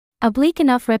a bleak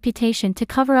enough reputation to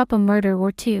cover up a murder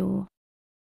or two.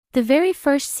 The very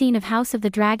first scene of House of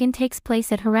the Dragon takes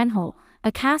place at Harrenhal,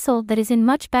 a castle that is in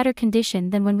much better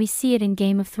condition than when we see it in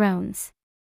Game of Thrones.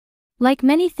 Like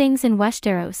many things in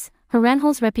Westeros,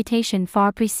 Harrenhal's reputation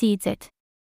far precedes it.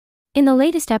 In the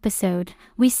latest episode,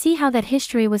 we see how that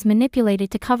history was manipulated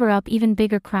to cover up even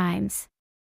bigger crimes.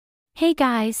 Hey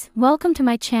guys, welcome to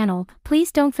my channel.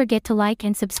 Please don't forget to like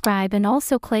and subscribe and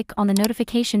also click on the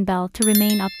notification bell to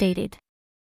remain updated.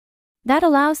 That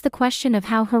allows the question of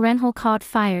how Harrenhal caught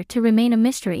fire to remain a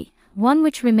mystery, one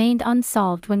which remained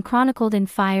unsolved when chronicled in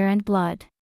Fire and Blood.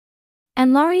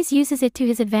 And Larys uses it to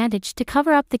his advantage to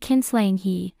cover up the kinslaying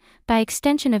he, by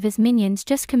extension of his minions,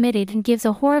 just committed, and gives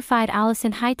a horrified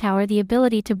Alicent Hightower the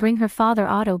ability to bring her father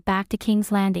Otto back to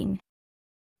King's Landing.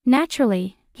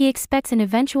 Naturally, he expects an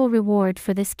eventual reward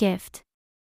for this gift.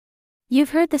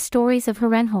 You've heard the stories of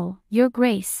Harrenhal, Your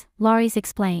Grace, Larys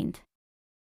explained.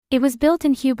 It was built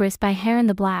in hubris by Harren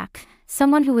the Black,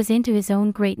 someone who was into his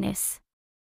own greatness.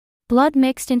 Blood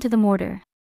mixed into the mortar.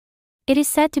 It is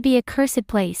said to be a cursed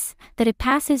place, that it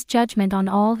passes judgment on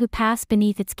all who pass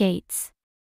beneath its gates.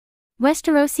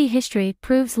 Westerosi history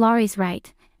proves Larys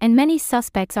right, and many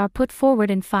suspects are put forward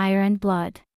in Fire and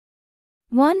Blood.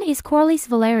 One is Corlys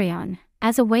Velaryon,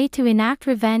 as a way to enact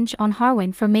revenge on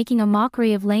Harwin for making a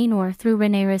mockery of LaenOr through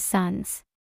Rhaenyra's sons.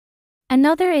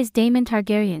 Another is DAymOn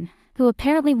Targaryen, who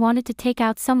apparently wanted to take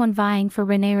out someone vying for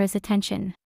Rhaenyra's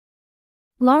attention.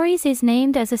 Larys is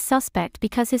named as a suspect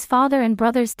because his father and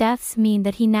brother's deaths mean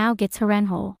that he now gets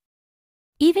Harrenhal.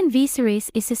 Even Viserys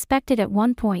is suspected at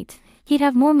one point. He'd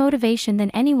have more motivation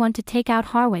than anyone to take out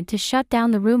Harwin to shut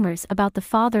down the rumors about the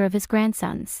father of his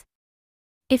grandsons.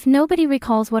 If nobody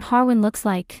recalls what Harwin looks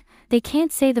like, they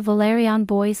can't say the Velaryon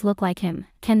boys look like him,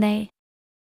 can they?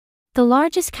 The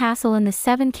largest castle in the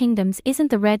Seven Kingdoms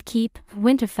isn't the Red Keep,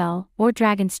 Winterfell, or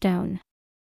Dragonstone.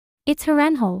 It's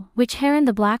Harrenhal, which Harren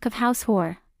the Black of House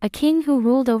Hor, a king who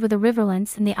ruled over the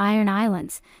Riverlands and the Iron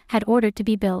Islands, had ordered to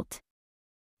be built.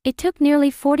 It took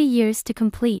nearly 40 years to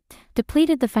complete,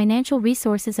 depleted the financial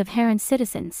resources of Harren's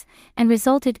citizens, and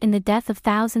resulted in the death of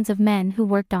thousands of men who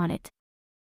worked on it.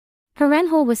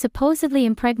 Harrenhal was supposedly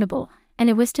impregnable, and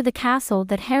it was to the castle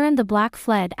that Harren the Black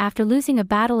fled after losing a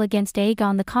battle against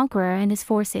Aegon the Conqueror and his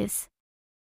forces.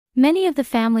 Many of the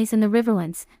families in the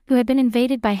Riverlands, who had been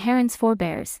invaded by Harren's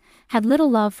forebears, had little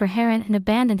love for Harren and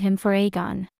abandoned him for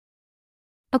Aegon.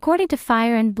 According to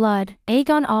Fire and Blood,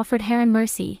 Aegon offered Harren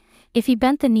mercy. If he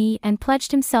bent the knee and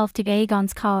pledged himself to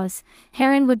Aegon's cause,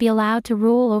 Harren would be allowed to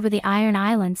rule over the Iron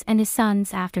Islands and his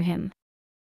sons after him.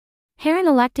 Harren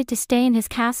elected to stay in his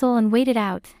castle and wait it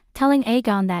out, telling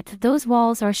Aegon that those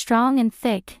walls are strong and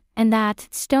thick, and that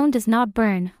stone does not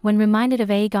burn, when reminded of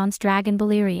Aegon's dragon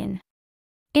Balerion.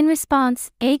 In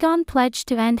response, Aegon pledged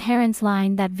to end Harren's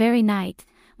line that very night,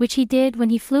 which he did when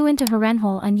he flew into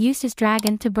Harrenhal and used his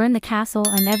dragon to burn the castle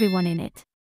and everyone in it.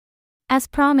 As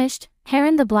promised,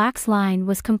 Harren the Black's line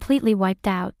was completely wiped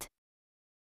out.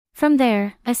 From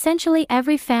there, essentially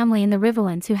every family in the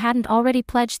Riverlands who hadn't already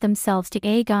pledged themselves to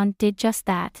Aegon did just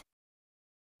that.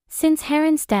 Since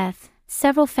Harren's death,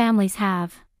 several families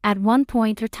have, at one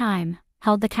point or time,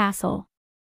 held the castle.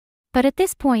 But at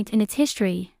this point in its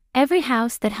history, every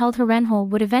house that held Harrenhal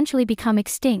would eventually become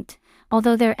extinct,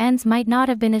 although their ends might not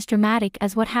have been as dramatic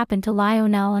as what happened to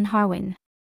Lionel and Harwin.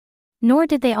 Nor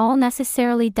did they all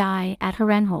necessarily die at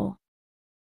Harrenhal.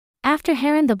 After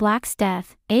Harren the Black's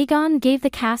death, Aegon gave the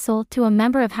castle to a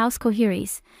member of House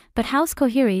Coherys, but House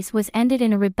Coherys was ended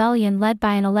in a rebellion led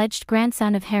by an alleged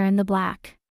grandson of Harren the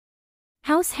Black.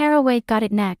 House Harroway got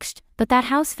it next, but that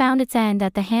house found its end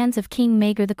at the hands of King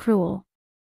Maegor the Cruel.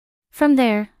 From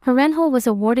there, Harrenhal was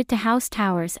awarded to House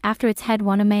Towers after its head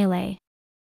won a melee.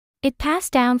 It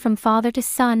passed down from father to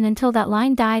son until that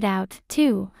line died out,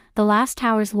 too. The last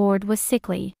Towers lord was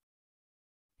sickly.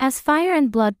 As Fire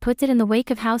and Blood puts it in the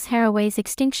wake of House Harroway's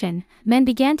extinction, men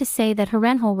began to say that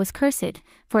Harrenhal was cursed,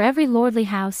 for every lordly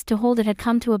house to hold it had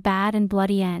come to a bad and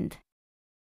bloody end.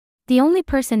 The only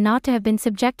person not to have been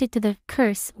subjected to the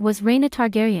curse was Rhaenayra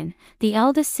Targaryen, the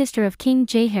eldest sister of King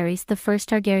Jaehaerys I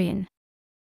Targaryen.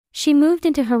 She moved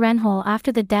into Harrenhal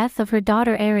after the death of her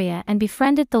daughter Arya and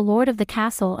befriended the lord of the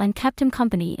castle and kept him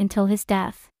company until his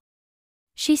death.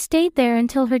 She stayed there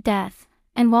until her death,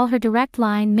 and while her direct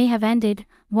line may have ended,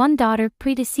 one daughter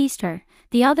predeceased her,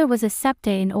 the other was a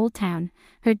septa in Old Town.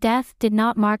 Her death did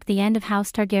not mark the end of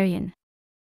House Targaryen.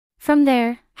 From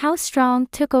there, House Strong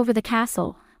took over the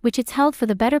castle, which it's held for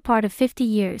the better part of 50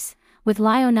 years. With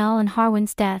Lionel and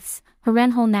Harwin's deaths,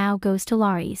 Harrenhal now goes to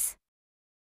Larys.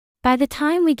 By the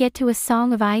time we get to A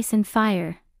Song of Ice and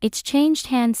Fire, it's changed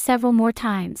hands several more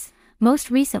times.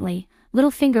 Most recently,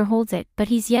 Littlefinger holds it, but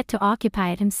he's yet to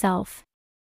occupy it himself.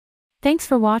 Thanks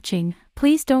for watching.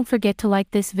 Please don't forget to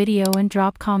like this video and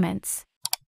drop comments.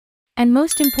 And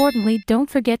most importantly, don't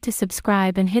forget to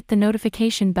subscribe and hit the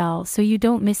notification bell so you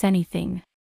don't miss anything.